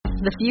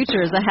The future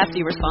is a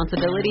hefty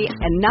responsibility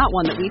and not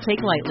one that we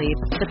take lightly.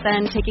 But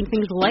then taking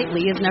things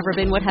lightly has never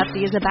been what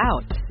Hefty is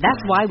about.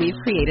 That's why we've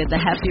created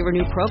the Hefty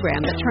Renew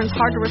program that turns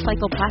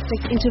hard-to-recycle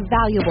plastics into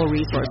valuable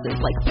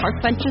resources like park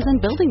benches and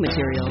building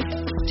materials.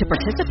 To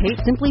participate,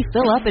 simply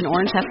fill up an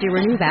orange Hefty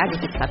Renew bag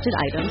with accepted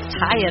items,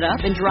 tie it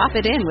up, and drop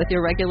it in with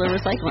your regular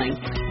recycling.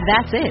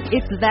 That's it.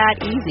 It's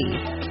that easy.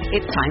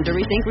 It's time to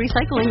rethink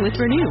recycling with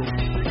Renew.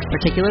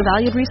 Particular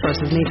valued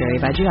resources may vary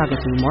by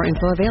geography. More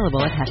info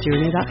available at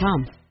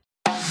heftyrenew.com.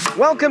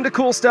 Welcome to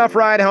Cool Stuff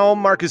Ride Home.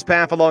 Marcus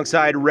Paff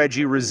alongside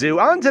Reggie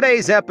Rizzu. On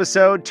today's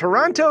episode,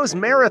 Toronto's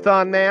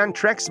marathon man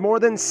treks more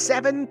than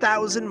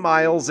 7,000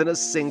 miles in a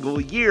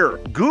single year.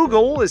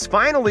 Google is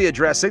finally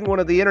addressing one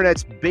of the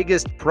internet's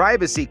biggest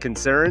privacy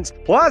concerns.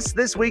 Plus,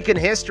 this week in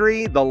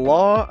history, the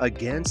law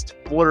against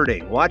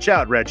flirting. Watch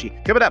out, Reggie.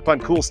 Coming up on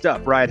Cool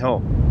Stuff Ride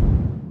Home.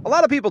 A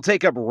lot of people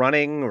take up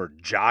running or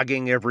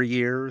jogging every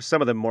year,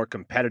 some of them more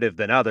competitive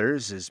than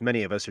others, as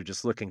many of us are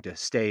just looking to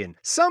stay in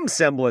some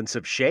semblance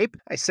of shape.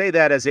 I say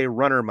that as a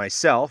runner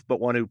myself, but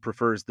one who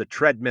prefers the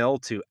treadmill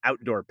to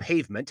outdoor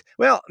pavement.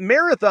 Well,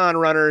 marathon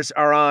runners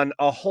are on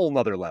a whole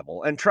nother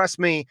level, and trust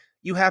me,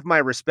 you have my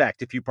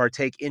respect if you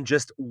partake in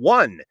just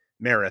one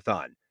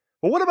marathon.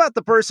 But what about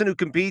the person who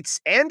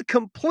competes and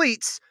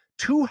completes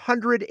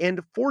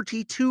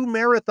 242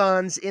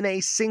 marathons in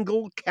a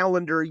single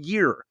calendar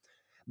year?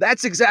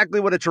 That's exactly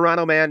what a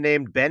Toronto man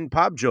named Ben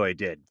Pobjoy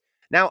did.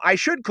 Now, I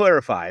should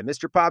clarify,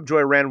 Mr.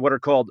 Pobjoy ran what are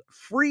called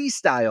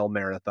freestyle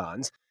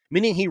marathons,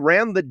 meaning he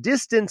ran the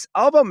distance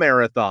of a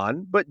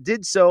marathon, but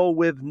did so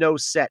with no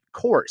set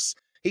course.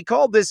 He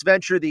called this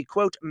venture the,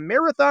 quote,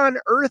 Marathon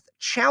Earth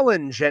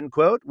Challenge, end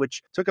quote,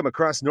 which took him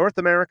across North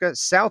America,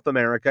 South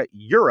America,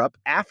 Europe,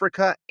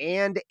 Africa,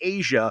 and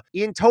Asia,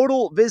 in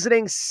total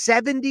visiting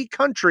 70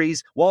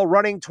 countries while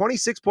running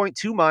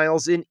 26.2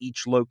 miles in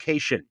each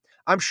location.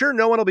 I'm sure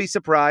no one will be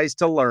surprised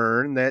to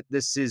learn that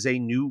this is a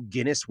new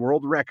Guinness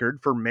World Record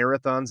for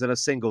marathons in a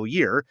single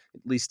year.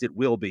 At least it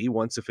will be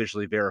once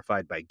officially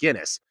verified by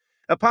Guinness.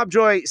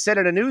 Pobjoy said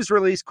in a news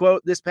release,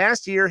 quote, this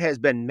past year has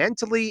been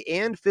mentally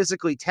and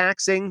physically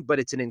taxing, but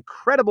it's an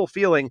incredible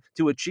feeling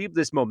to achieve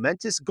this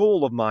momentous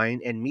goal of mine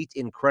and meet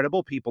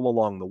incredible people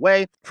along the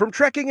way. From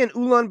trekking in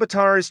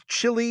Ulaanbaatar's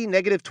chilly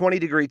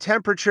 -20-degree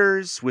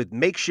temperatures with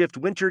makeshift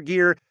winter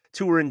gear,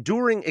 to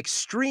enduring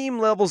extreme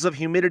levels of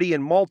humidity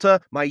in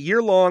Malta, my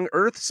year-long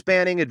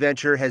earth-spanning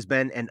adventure has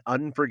been an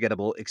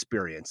unforgettable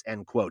experience,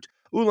 end quote.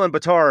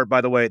 Ulaanbaatar,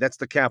 by the way, that's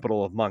the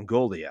capital of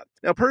Mongolia.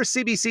 Now, per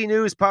CBC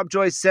News,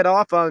 Pobjoy set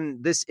off on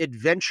this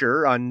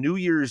adventure on New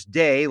Year's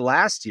Day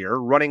last year,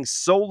 running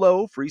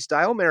solo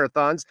freestyle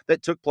marathons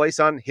that took place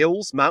on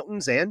hills,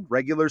 mountains, and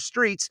regular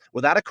streets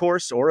without a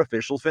course or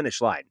official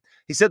finish line.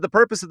 He said the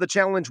purpose of the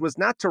challenge was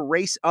not to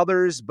race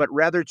others, but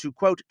rather to,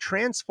 quote,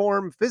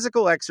 transform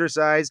physical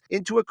exercise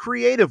into a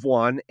creative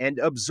one and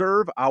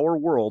observe our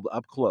world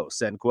up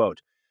close, end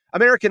quote.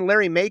 American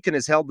Larry Macon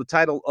has held the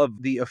title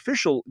of the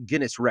official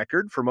Guinness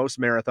record for most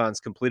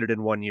marathons completed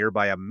in 1 year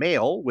by a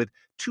male, with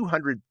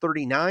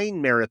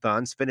 239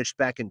 marathons finished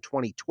back in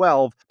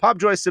 2012.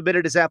 Pobjoy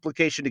submitted his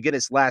application to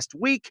Guinness last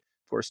week.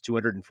 Of course,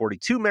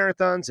 242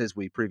 marathons, as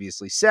we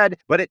previously said,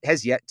 but it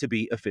has yet to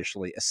be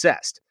officially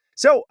assessed.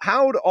 So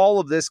how'd all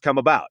of this come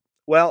about?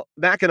 Well,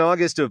 back in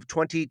August of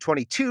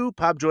 2022,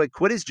 Pobjoy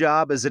quit his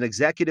job as an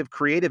executive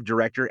creative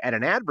director at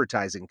an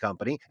advertising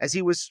company as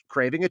he was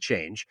craving a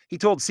change. He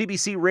told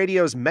CBC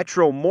Radio's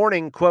Metro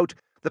Morning, quote,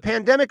 the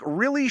pandemic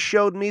really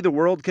showed me the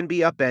world can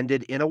be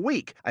upended in a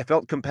week. I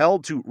felt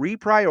compelled to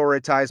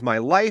reprioritize my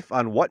life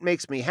on what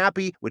makes me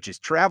happy, which is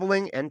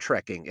traveling and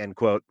trekking, end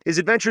quote. His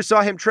adventure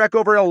saw him trek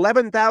over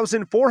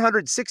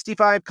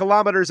 11,465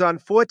 kilometers on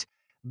foot.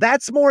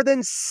 That's more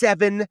than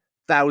 7,000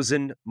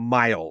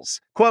 miles.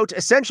 Quote,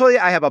 essentially,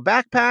 I have a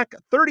backpack,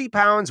 30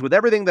 pounds with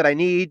everything that I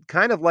need,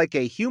 kind of like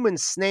a human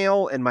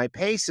snail, and my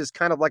pace is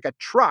kind of like a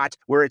trot,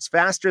 where it's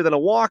faster than a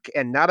walk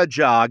and not a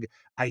jog.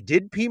 I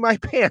did pee my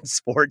pants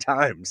 4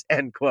 times,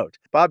 end quote.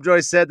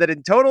 Pobjoy said that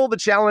in total, the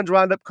challenge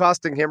wound up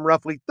costing him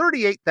roughly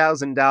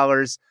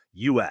 $38,000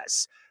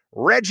 US.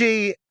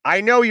 Reggie,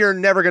 I know you're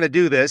never going to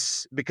do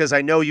this because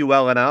I know you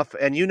well enough,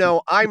 and you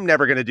know I'm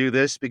never going to do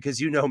this because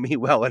you know me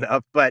well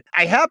enough, but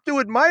I have to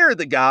admire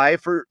the guy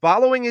for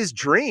following his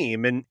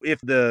dream, and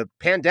if the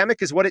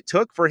pandemic is what it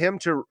took for him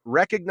to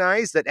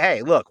recognize that,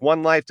 hey, look,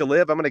 one life to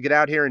live, I'm going to get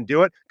out here and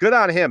do it, good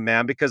on him,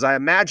 man, because I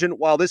imagine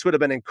while this would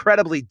have been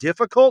incredibly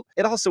difficult,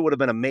 it also would have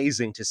been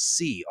amazing to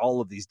see all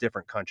of these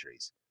different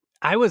countries.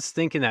 I was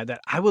thinking that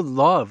I would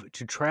love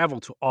to travel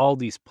to all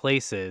these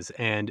places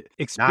and Not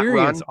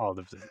experience run. all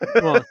of this.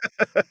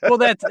 Well,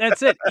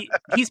 that's it.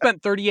 He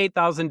spent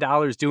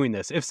 $38,000 doing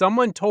this. If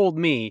someone told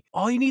me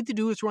all you need to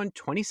do is run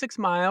 26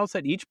 miles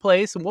at each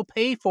place and we'll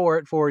pay for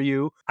it for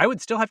you, I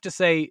would still have to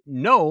say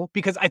no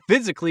because I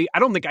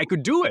don't think I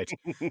could do it.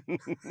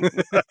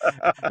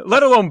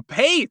 Let alone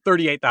pay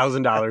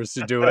 $38,000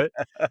 to do it.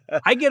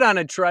 I get on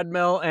a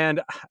treadmill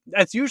and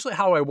that's usually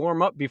how I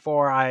warm up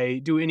before I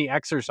do any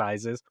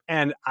exercises.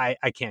 And I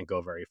can't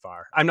go very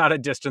far. I'm not a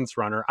distance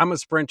runner. I'm a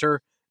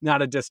sprinter.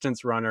 not a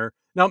distance runner.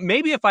 Now,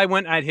 maybe if I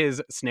went at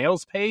his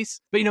snail's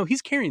pace, but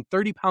he's carrying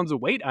 30 pounds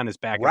of weight on his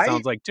back, Right? it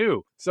sounds like,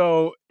 too.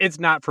 So it's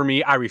not for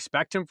me. I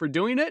respect him for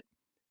doing it.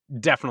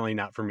 Definitely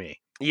not for me.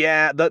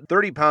 Yeah, the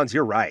 30 pounds,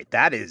 you're right.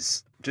 That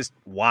is just,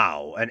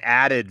 wow, an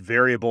added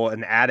variable,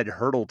 an added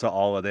hurdle to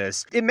all of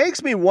this. It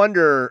makes me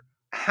wonder,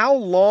 how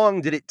long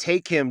did it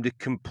take him to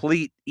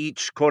complete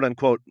each quote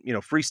unquote,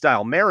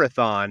 freestyle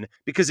marathon?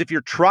 Because if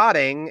you're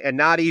trotting and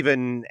not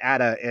even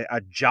at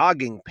a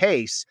jogging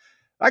pace,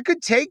 I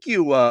could take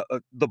you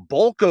the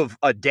bulk of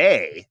a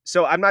day.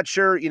 So I'm not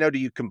sure, do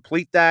you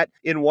complete that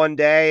in one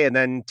day and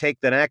then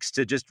take the next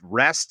to just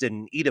rest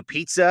and eat a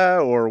pizza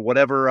or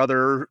whatever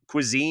other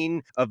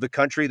cuisine of the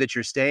country that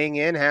you're staying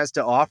in has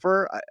to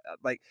offer?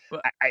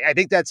 I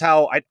think that's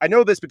how I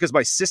know this, because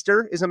my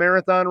sister is a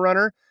marathon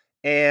runner,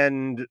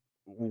 and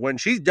when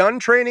she's done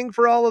training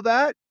for all of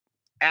that,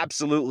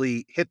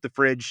 absolutely hit the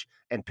fridge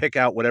and pick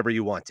out whatever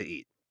you want to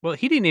eat. Well,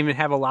 he didn't even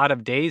have a lot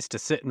of days to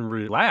sit and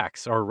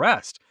relax or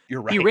rest.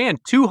 You're right. He ran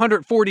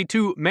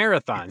 242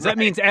 marathons. Right. That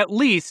means at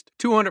least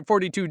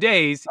 242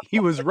 days he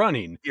was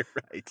running. You're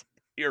right.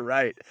 You're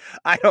right.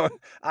 I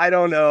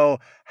don't know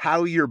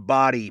how your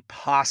body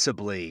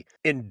possibly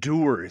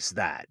endures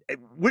that.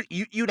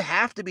 You'd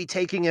have to be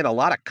taking in a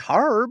lot of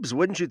carbs,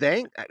 wouldn't you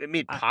think? I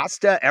mean,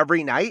 pasta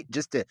every night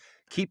just to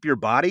keep your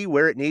body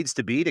where it needs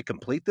to be to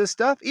complete this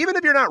stuff. Even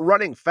if you're not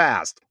running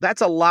fast,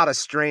 that's a lot of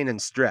strain and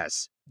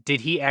stress.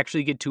 Did he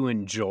actually get to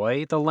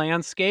enjoy the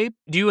landscape?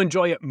 Do you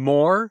enjoy it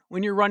more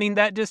when you're running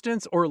that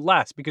distance, or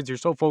less because you're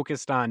so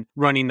focused on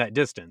running that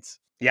distance?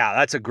 Yeah,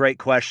 that's a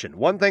great question.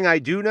 One thing I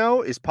do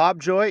know is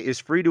Pobjoy is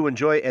free to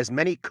enjoy as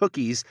many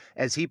cookies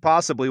as he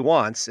possibly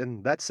wants,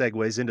 and that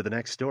segues into the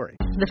next story.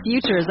 The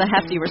future is a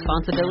hefty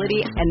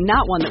responsibility and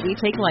not one that we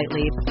take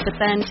lightly. But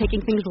then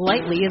taking things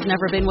lightly has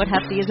never been what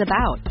Hefty is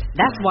about.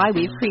 That's why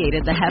we've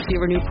created the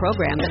Hefty Renew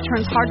program that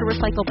turns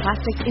hard-to-recycle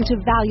plastics into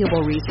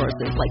valuable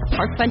resources like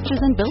park benches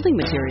and building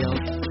materials.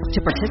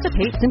 To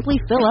participate, simply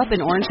fill up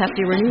an orange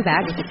Hefty Renew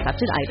bag with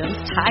accepted items,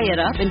 tie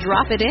it up, and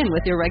drop it in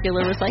with your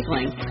regular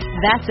recycling.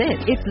 That's it.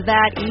 It's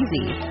that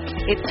easy.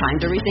 It's time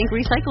to rethink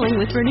recycling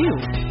with Renew.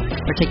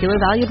 Particular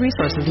valued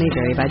resources may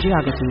vary by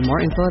geography. More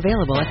info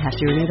available at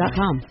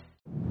heftyrenew.com.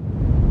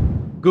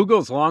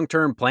 Google's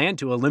long-term plan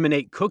to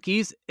eliminate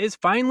cookies is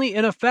finally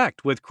in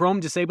effect, with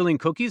Chrome disabling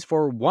cookies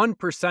for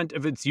 1%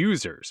 of its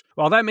users.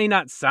 While that may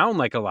not sound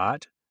like a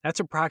lot, that's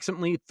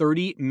approximately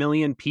 30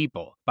 million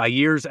people. By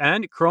year's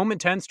end, Chrome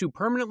intends to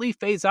permanently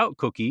phase out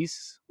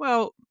cookies.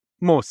 Well,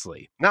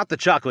 mostly. Not the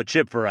chocolate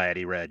chip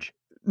variety, Reg.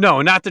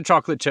 No, not the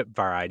chocolate chip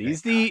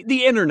varieties, the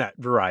internet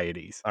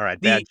varieties. All right,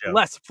 bad the joke.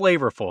 Less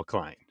flavorful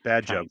kind.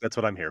 Bad joke. That's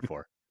what I'm here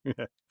for.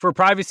 For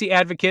privacy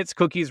advocates,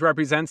 cookies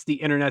represents the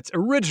internet's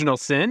original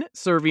sin,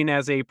 serving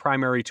as a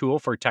primary tool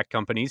for tech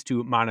companies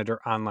to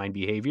monitor online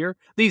behavior.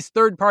 These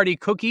third-party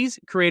cookies,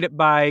 created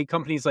by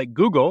companies like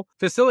Google,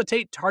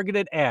 facilitate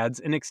targeted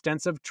ads and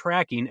extensive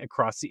tracking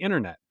across the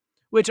internet,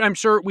 which I'm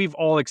sure we've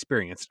all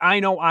experienced. I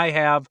know I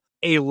have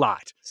a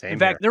lot. Same In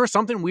fact, here. there was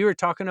something we were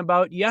talking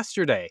about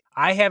yesterday.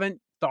 I haven't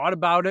thought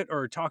about it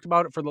or talked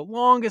about it for the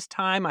longest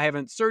time. I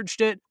haven't searched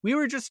it. We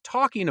were just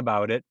talking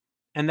about it,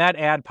 and that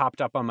ad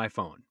popped up on my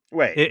phone.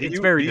 Wait, It's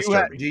very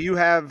disturbing. Do you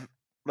have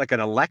like an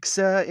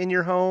Alexa in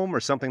your home or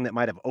something that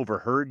might have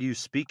overheard you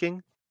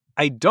speaking?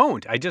 I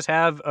don't. I just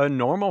have a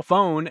normal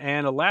phone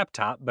and a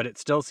laptop, but it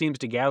still seems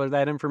to gather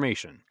that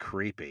information.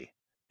 Creepy.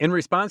 In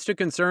response to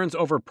concerns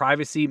over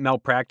privacy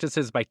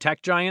malpractices by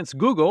tech giants,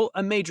 Google,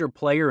 a major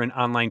player in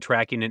online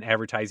tracking and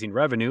advertising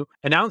revenue,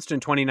 announced in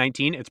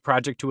 2019 its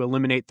project to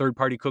eliminate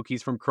third-party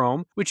cookies from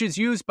Chrome, which is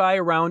used by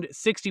around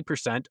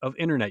 60% of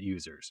internet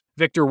users.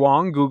 Victor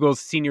Wong, Google's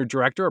senior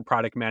director of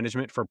product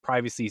management for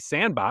Privacy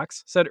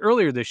Sandbox, said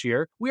earlier this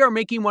year, "We are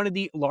making one of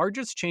the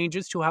largest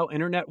changes to how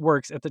internet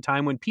works at the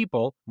time when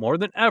people, more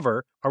than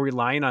ever, are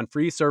relying on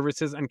free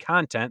services and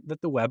content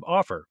that the web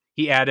offer."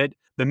 He added,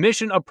 "The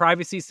mission of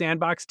Privacy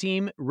Sandbox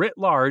team, writ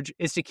large,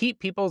 is to keep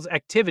people's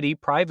activity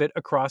private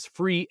across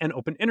free and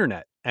open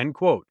internet." End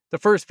quote. The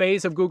first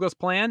phase of Google's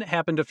plan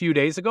happened a few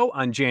days ago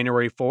on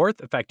January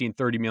 4th, affecting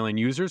 30 million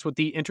users with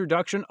the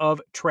introduction of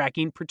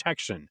tracking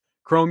protection.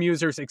 Chrome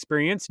users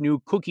experience new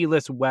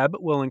cookieless web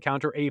will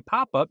encounter a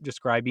pop-up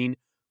describing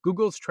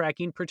Google's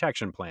tracking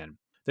protection plan.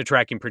 The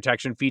tracking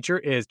protection feature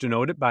is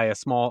denoted by a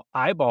small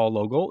eyeball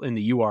logo in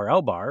the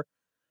URL bar.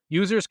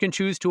 Users can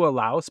choose to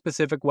allow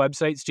specific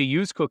websites to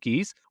use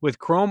cookies, with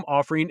Chrome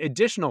offering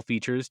additional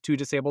features to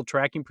disable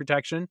tracking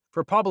protection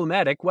for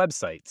problematic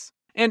websites.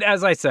 And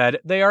as I said,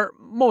 they are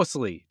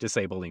mostly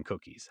disabling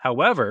cookies.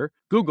 However,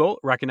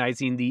 Google,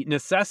 recognizing the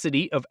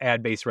necessity of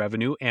ad-based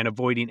revenue and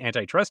avoiding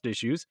antitrust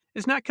issues,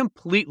 is not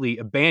completely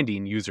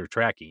abandoning user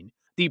tracking.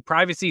 The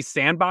Privacy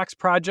Sandbox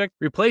project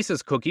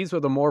replaces cookies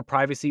with a more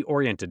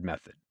privacy-oriented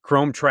method.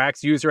 Chrome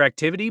tracks user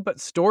activity but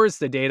stores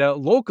the data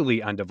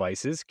locally on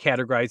devices,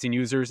 categorizing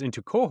users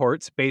into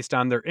cohorts based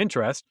on their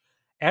interest.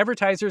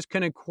 Advertisers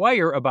can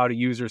inquire about a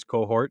user's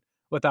cohort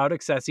without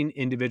accessing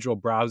individual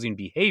browsing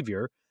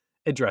behavior,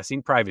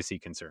 addressing privacy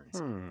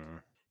concerns.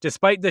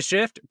 Despite the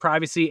shift,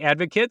 privacy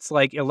advocates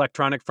like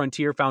Electronic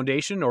Frontier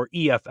Foundation, or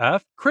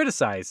EFF,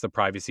 criticize the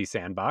privacy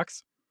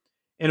sandbox.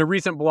 In a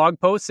recent blog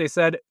post, they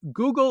said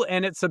Google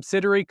and its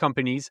subsidiary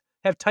companies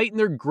have tightened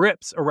their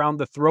grips around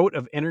the throat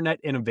of internet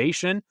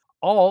innovation,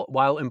 all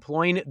while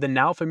employing the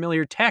now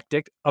familiar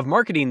tactic of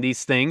marketing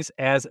these things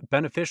as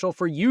beneficial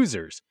for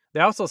users. They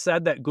also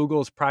said that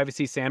Google's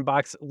privacy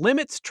sandbox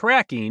limits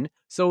tracking,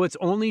 so it's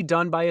only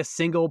done by a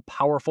single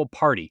powerful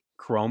party,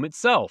 Chrome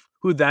itself,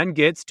 who then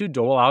gets to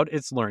dole out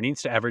its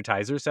learnings to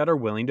advertisers that are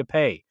willing to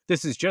pay.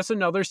 This is just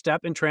another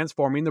step in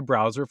transforming the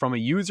browser from a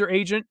user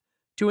agent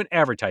to an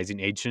advertising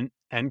agent,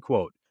 end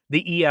quote.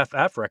 The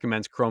EFF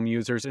recommends Chrome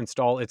users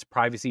install its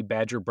Privacy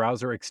Badger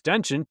browser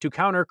extension to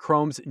counter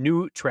Chrome's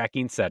new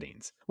tracking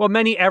settings. While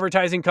many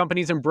advertising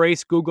companies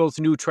embrace Google's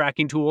new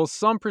tracking tools,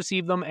 some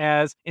perceive them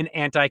as an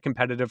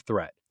anti-competitive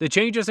threat. The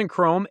changes in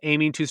Chrome,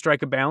 aiming to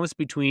strike a balance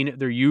between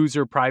their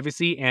user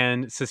privacy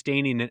and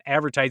sustaining an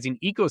advertising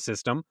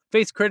ecosystem,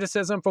 face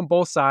criticism from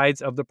both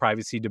sides of the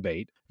privacy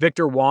debate.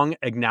 Victor Wong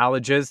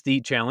acknowledges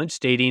the challenge,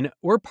 stating,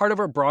 "We're part of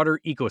a broader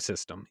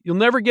ecosystem. You'll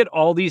never get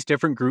all these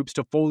different groups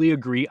to fully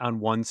agree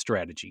on one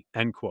strategy,"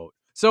 end quote.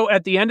 So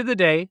at the end of the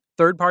day,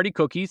 third-party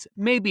cookies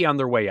may be on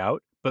their way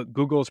out, but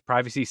Google's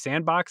privacy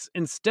sandbox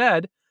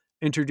instead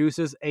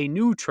introduces a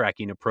new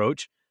tracking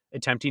approach,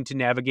 attempting to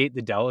navigate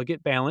the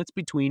delicate balance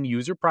between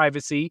user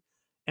privacy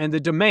and the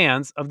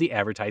demands of the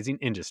advertising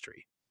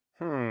industry.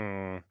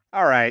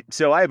 All right,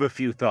 so I have a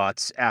few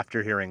thoughts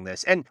after hearing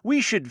this. And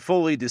we should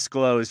fully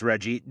disclose,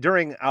 Reggie,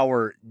 during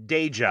our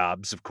day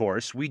jobs, of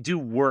course, we do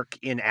work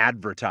in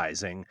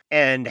advertising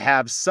and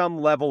have some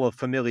level of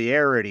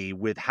familiarity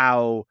with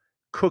how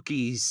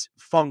cookies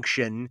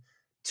function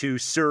to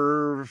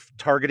serve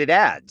targeted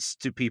ads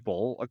to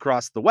people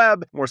across the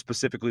web, more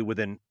specifically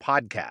within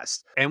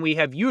podcasts. And we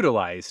have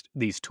utilized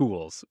these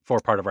tools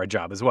for part of our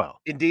job as well.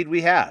 Indeed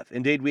we have.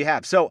 Indeed we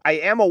have. So I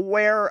am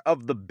aware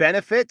of the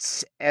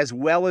benefits as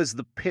well as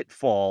the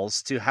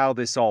pitfalls to how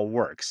this all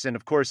works. And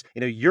of course,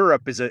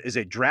 Europe is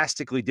a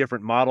drastically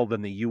different model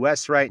than the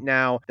US right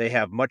now. They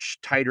have much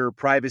tighter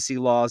privacy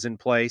laws in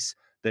place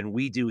than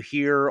we do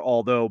here,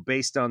 although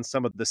based on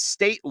some of the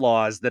state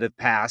laws that have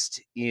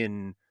passed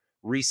in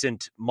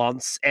recent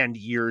months and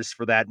years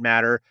for that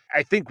matter,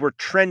 I think we're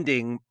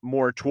trending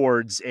more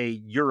towards a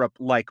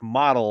Europe-like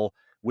model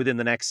within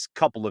the next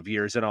couple of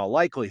years in all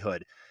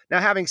likelihood. Now,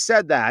 having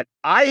said that,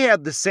 I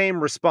had the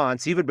same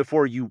response even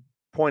before you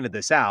pointed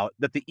this out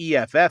that the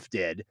EFF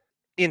did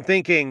in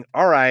thinking,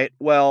 all right,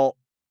 well,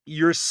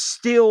 you're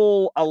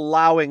still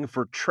allowing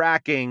for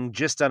tracking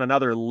just on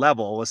another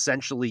level.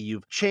 Essentially,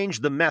 you've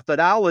changed the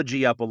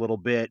methodology up a little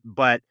bit,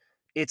 but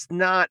it's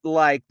not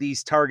like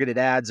these targeted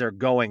ads are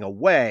going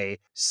away.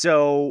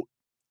 So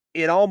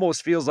it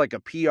almost feels like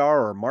a PR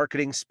or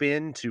marketing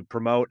spin to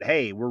promote,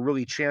 hey, we're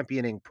really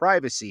championing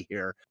privacy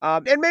here.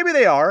 And maybe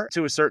they are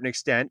to a certain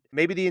extent.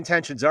 Maybe the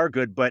intentions are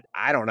good, but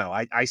I don't know.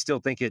 I still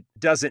think it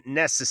doesn't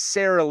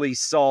necessarily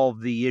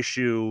solve the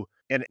issue.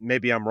 And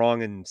maybe I'm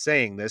wrong in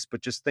saying this,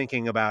 but just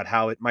thinking about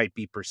how it might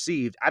be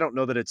perceived, I don't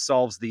know that it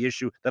solves the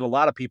issue that a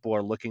lot of people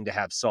are looking to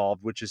have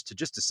solved, which is to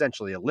just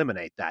essentially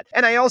eliminate that.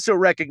 And I also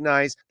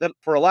recognize that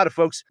for a lot of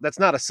folks, that's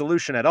not a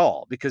solution at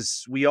all,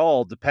 because we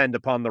all depend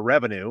upon the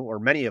revenue, or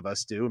many of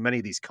us do, many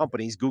of these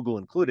companies, Google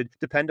included,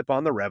 depend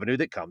upon the revenue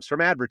that comes from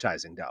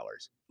advertising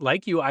dollars.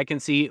 Like you, I can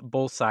see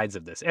both sides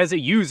of this. As a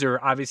user,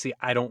 obviously,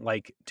 I don't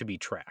like to be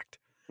tracked.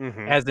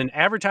 Mm-hmm. As an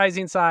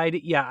advertising side,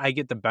 yeah, I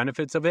get the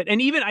benefits of it.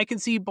 And even I can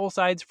see both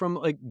sides from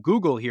like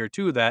Google here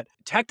too, that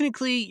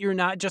technically you're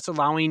not just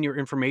allowing your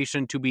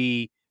information to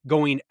be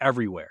going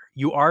everywhere.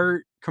 You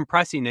are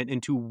compressing it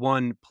into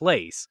one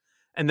place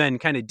and then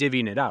kind of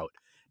divvying it out.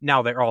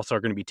 Now they're also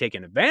going to be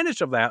taking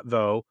advantage of that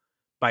though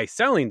by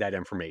selling that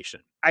information.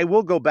 I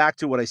will go back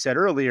to what I said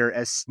earlier.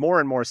 As more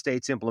and more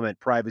states implement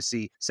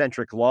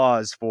privacy-centric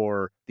laws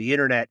for the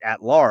internet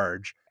at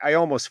large, I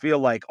almost feel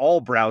like all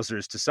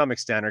browsers to some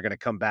extent are going to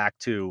come back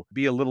to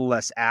be a little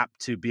less apt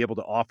to be able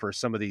to offer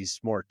some of these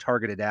more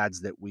targeted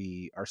ads that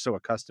we are so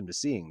accustomed to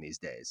seeing these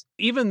days.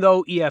 Even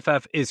though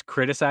EFF is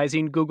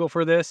criticizing Google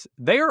for this,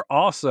 they are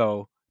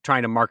also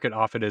trying to market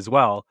off it as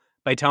well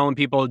by telling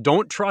people,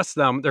 don't trust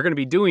them. They're going to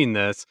be doing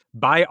this.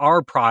 Buy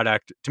our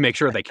product to make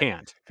sure they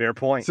can't. Fair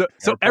point. So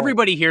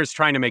everybody here is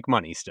trying to make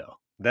money still.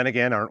 Then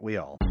again, aren't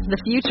we all? The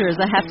future is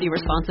a hefty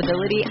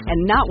responsibility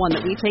and not one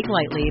that we take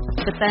lightly.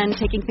 But then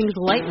taking things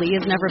lightly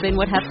has never been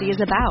what Hefty is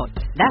about.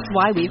 That's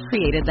why we've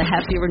created the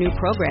Hefty Renew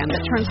program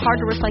that turns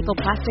hard-to-recycle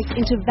plastics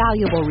into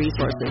valuable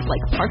resources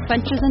like park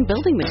benches and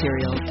building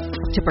materials.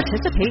 To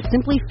participate,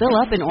 simply fill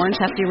up an orange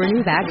Hefty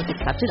Renew bag with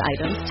accepted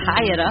items,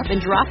 tie it up, and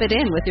drop it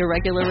in with your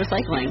regular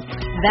recycling.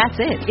 That's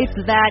it. It's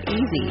that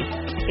easy.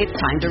 It's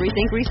time to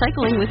rethink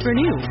recycling with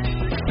Renew.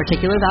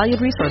 Particular valued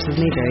resources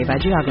may vary by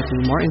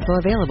geography. More info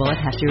available at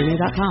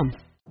heftyrenew.com.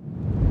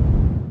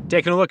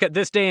 Taking a look at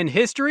this day in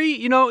history,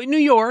 New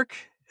York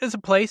is a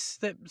place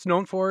that's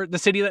known for the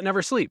city that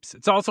never sleeps.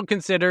 It's also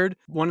considered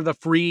one of the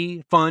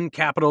free, fun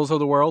capitals of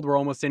the world where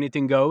almost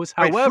anything goes.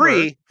 Wait,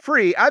 However,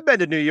 free. I've been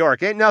to New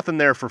York. Ain't nothing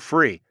there for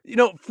free.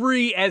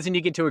 Free as in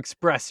you get to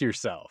express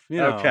yourself.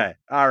 Okay.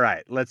 All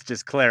right. Let's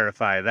just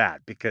clarify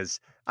that because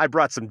I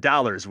brought some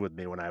dollars with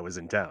me when I was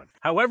in town.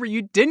 However,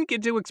 you didn't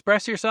get to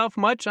express yourself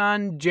much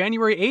on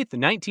January 8th,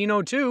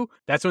 1902.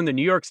 That's when the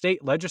New York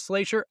State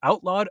Legislature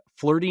outlawed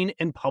flirting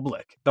in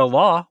public. The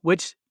law,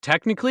 which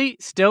technically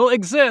still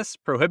exists,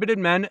 prohibited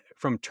men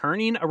from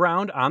turning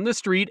around on the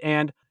street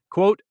and,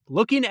 quote,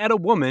 looking at a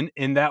woman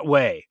in that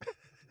way.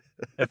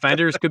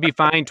 Offenders could be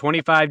fined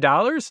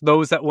 $25.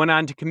 Those that went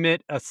on to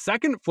commit a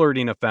second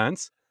flirting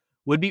offense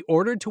would be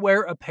ordered to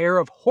wear a pair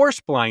of horse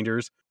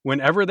blinders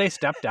whenever they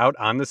stepped out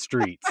on the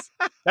streets.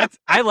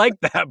 I like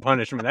that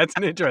punishment. That's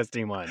an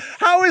interesting one.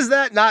 How is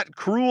that not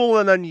cruel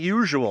and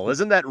unusual?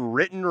 Isn't that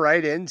written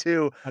right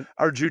into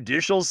our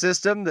judicial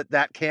system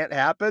that can't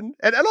happen?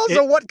 And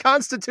also, what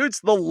constitutes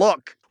the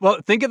look?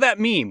 Well, think of that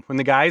meme when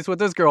the guy's with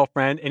his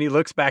girlfriend and he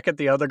looks back at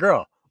the other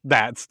girl.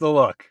 That's the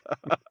look.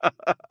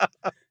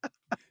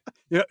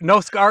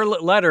 No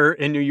scarlet letter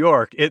in New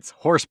York. It's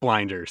horse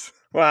blinders.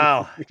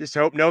 Wow. Just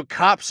hope no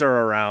cops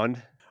are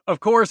around. Of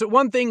course,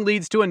 one thing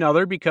leads to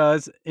another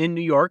because in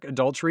New York,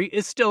 adultery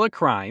is still a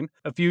crime.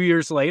 A few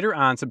years later,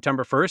 on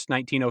September 1st,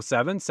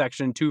 1907,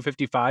 Section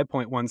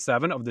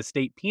 255.17 of the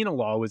state penal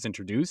law was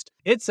introduced.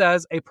 It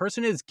says a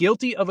person is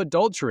guilty of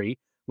adultery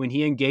when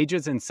he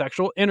engages in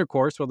sexual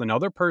intercourse with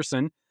another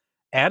person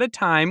at a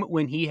time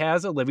when he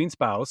has a living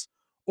spouse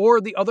or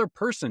the other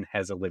person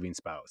has a living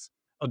spouse.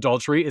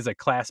 Adultery is a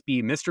Class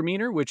B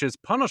misdemeanor, which is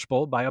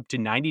punishable by up to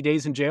 90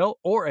 days in jail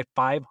or a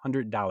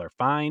 $500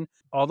 fine.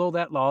 Although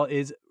that law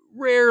is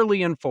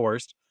rarely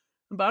enforced,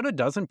 about a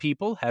dozen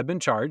people have been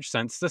charged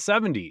since the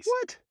 70s.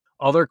 What?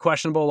 Other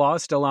questionable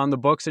laws still on the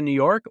books in New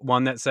York.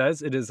 One that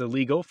says it is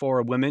illegal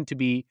for women to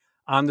be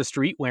on the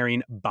street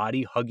wearing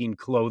body-hugging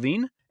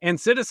clothing. And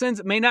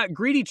citizens may not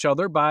greet each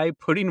other by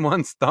putting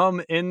one's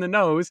thumb in the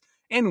nose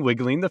and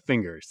wiggling the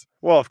fingers.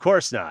 Well, of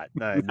course not.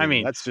 I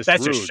mean that's rude.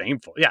 just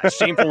shameful. Yeah,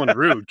 shameful and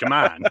rude. Come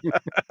on.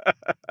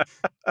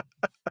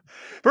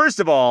 First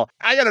of all,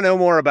 I got to know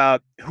more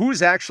about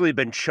who's actually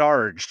been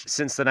charged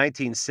since the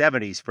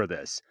 1970s for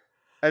this.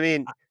 I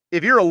mean,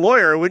 if you're a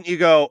lawyer, wouldn't you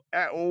go,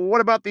 what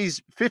about these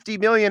 50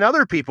 million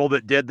other people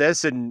that did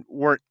this and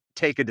weren't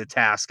taken to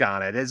task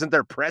on it? Isn't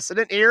there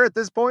precedent here at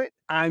this point?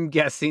 I'm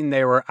guessing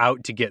they were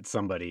out to get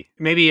somebody.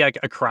 Maybe like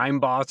a crime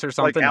boss or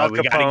something. Like Al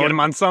we got to get him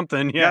on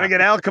something. Yeah. Got to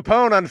get Al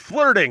Capone on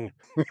flirting.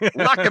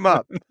 Lock him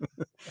up.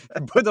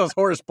 Put those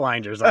horse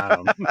blinders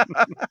on him.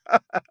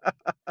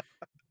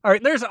 All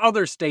right, there's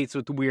other states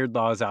with weird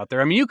laws out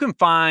there. I mean, you can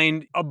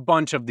find a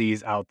bunch of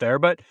these out there,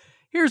 but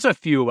here's a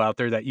few out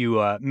there that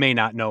you may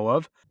not know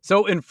of.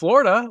 So in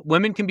Florida,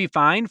 women can be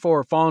fined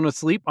for falling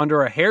asleep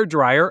under a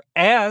hairdryer,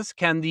 as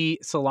can the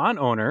salon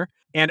owner.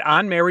 And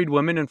unmarried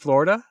women in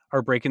Florida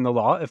are breaking the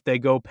law if they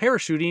go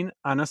parachuting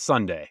on a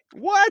Sunday.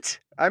 What?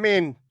 I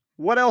mean,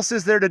 what else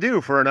is there to do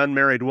for an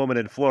unmarried woman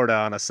in Florida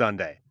on a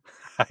Sunday?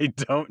 I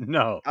don't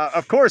know.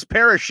 Of course,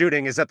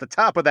 parachuting is at the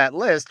top of that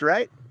list,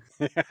 right?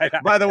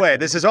 By the way,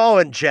 this is all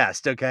in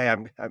jest, okay?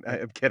 I'm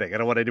kidding. I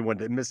don't want anyone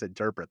to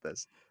misinterpret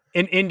this.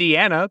 In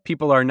Indiana,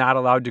 people are not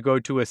allowed to go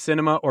to a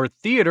cinema or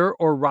theater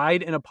or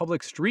ride in a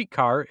public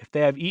streetcar if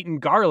they have eaten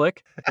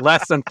garlic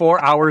less than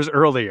 4 hours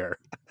earlier.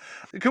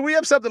 Could we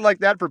have something like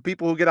that for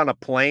people who get on a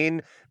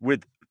plane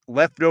with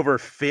leftover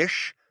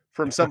fish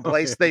from some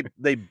place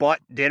they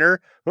bought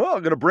dinner? Oh,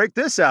 I'm going to break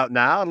this out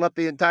now and let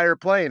the entire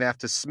plane have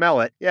to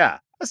smell it. Yeah,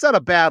 that's not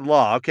a bad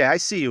law. Okay, I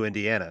see you,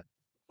 Indiana.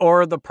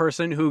 Or the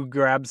person who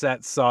grabs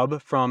that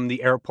sub from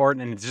the airport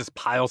and it just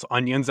piles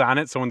onions on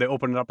it. So when they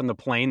open it up in the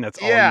plane, that's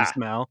all you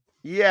smell.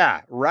 Yeah,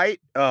 right?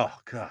 Oh,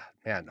 God,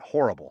 man,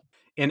 horrible.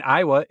 In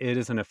Iowa, it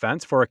is an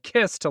offense for a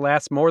kiss to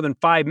last more than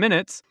 5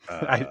 minutes.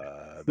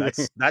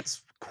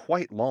 That's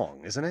quite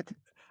long, isn't it?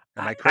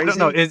 Am I crazy? I don't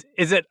know.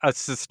 Is it a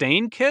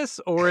sustained kiss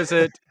or is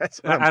it?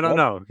 I don't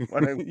know.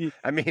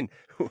 I mean,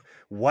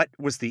 what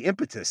was the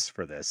impetus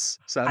for this?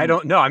 I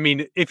don't know. I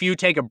mean, if you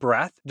take a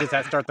breath, does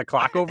that start the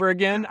clock over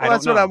again? Well,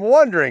 that's what I'm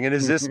wondering. And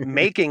is this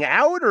making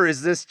out or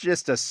is this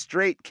just a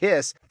straight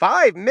kiss?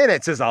 5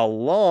 minutes is a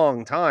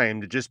long time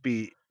to just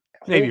be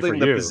holding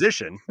the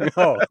position.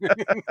 No.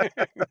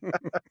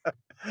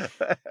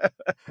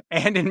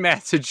 And in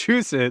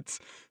Massachusetts,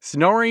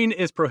 snoring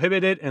is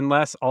prohibited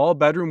unless all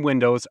bedroom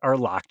windows are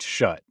locked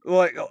shut.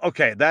 Well,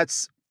 okay,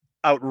 that's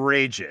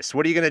outrageous.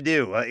 What are you going to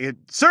do?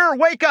 Sir,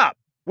 wake up!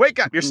 Wake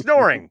up! You're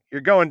snoring.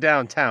 You're going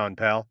downtown,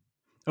 pal.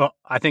 Well,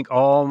 I think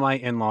all my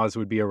in-laws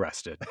would be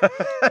arrested.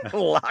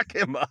 Lock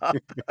him up.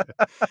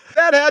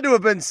 That had to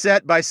have been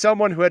set by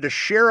someone who had to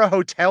share a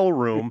hotel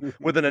room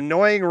with an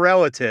annoying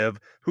relative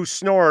who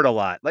snored a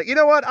lot. Like, you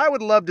know what? I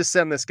would love to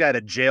send this guy to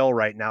jail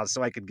right now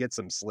so I could get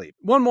some sleep.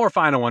 One more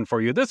final one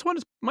for you. This one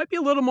might be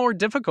a little more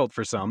difficult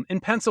for some. In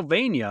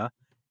Pennsylvania,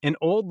 An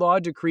old law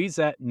decrees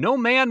that no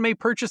man may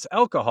purchase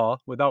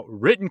alcohol without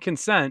written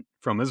consent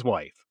from his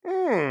wife.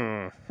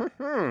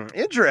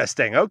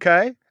 Interesting.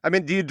 Okay. I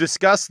mean, do you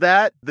discuss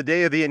that the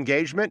day of the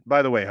engagement?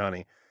 By the way,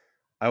 honey,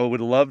 I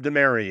would love to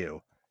marry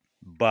you,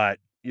 but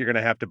you're going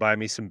to have to buy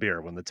me some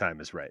beer when the time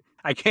is right.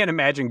 I can't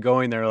imagine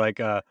going there like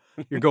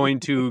you're going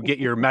to get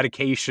your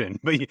medication,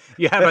 but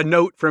you have a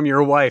note from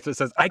your wife that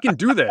says, I can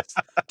do this.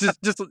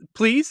 Just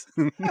please.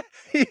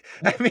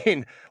 I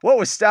mean, what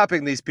was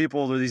stopping these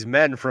people, these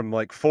men from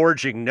like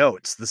forging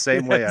notes the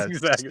same way a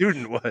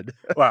student would?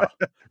 Wow.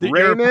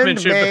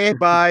 Raymond may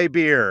buy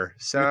beer.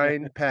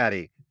 Signed,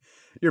 Patty.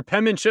 Your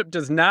penmanship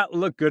does not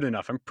look good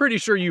enough. I'm pretty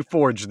sure you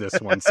forged this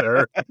one,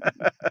 sir.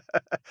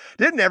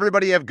 Didn't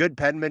everybody have good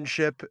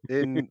penmanship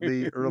in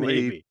the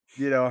early,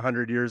 Maybe.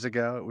 100 years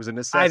ago? It was a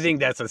necessity. I think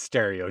that's a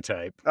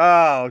stereotype.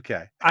 Oh,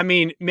 okay. I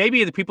mean,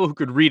 maybe the people who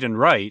could read and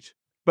write,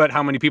 but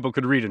how many people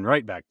could read and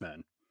write back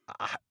then?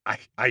 I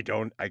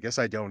guess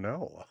I don't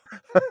know.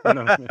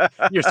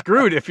 You're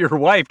screwed if your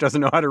wife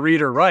doesn't know how to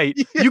read or write.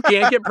 Yeah. You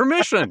can't get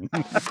permission.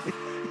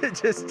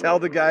 Just tell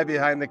the guy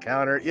behind the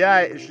counter,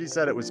 yeah, she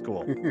said it was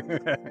cool.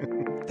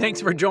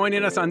 Thanks for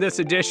joining us on this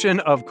edition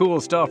of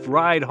Cool Stuff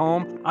Ride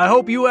Home. I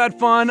hope you had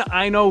fun.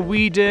 I know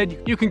we did.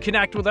 You can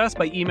connect with us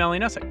by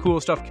emailing us at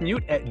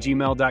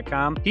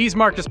coolstuffcommute@gmail.com. He's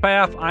Marcus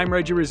Paff. I'm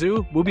Reggie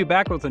Rizou. We'll be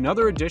back with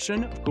another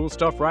edition of Cool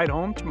Stuff Ride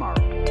Home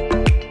tomorrow.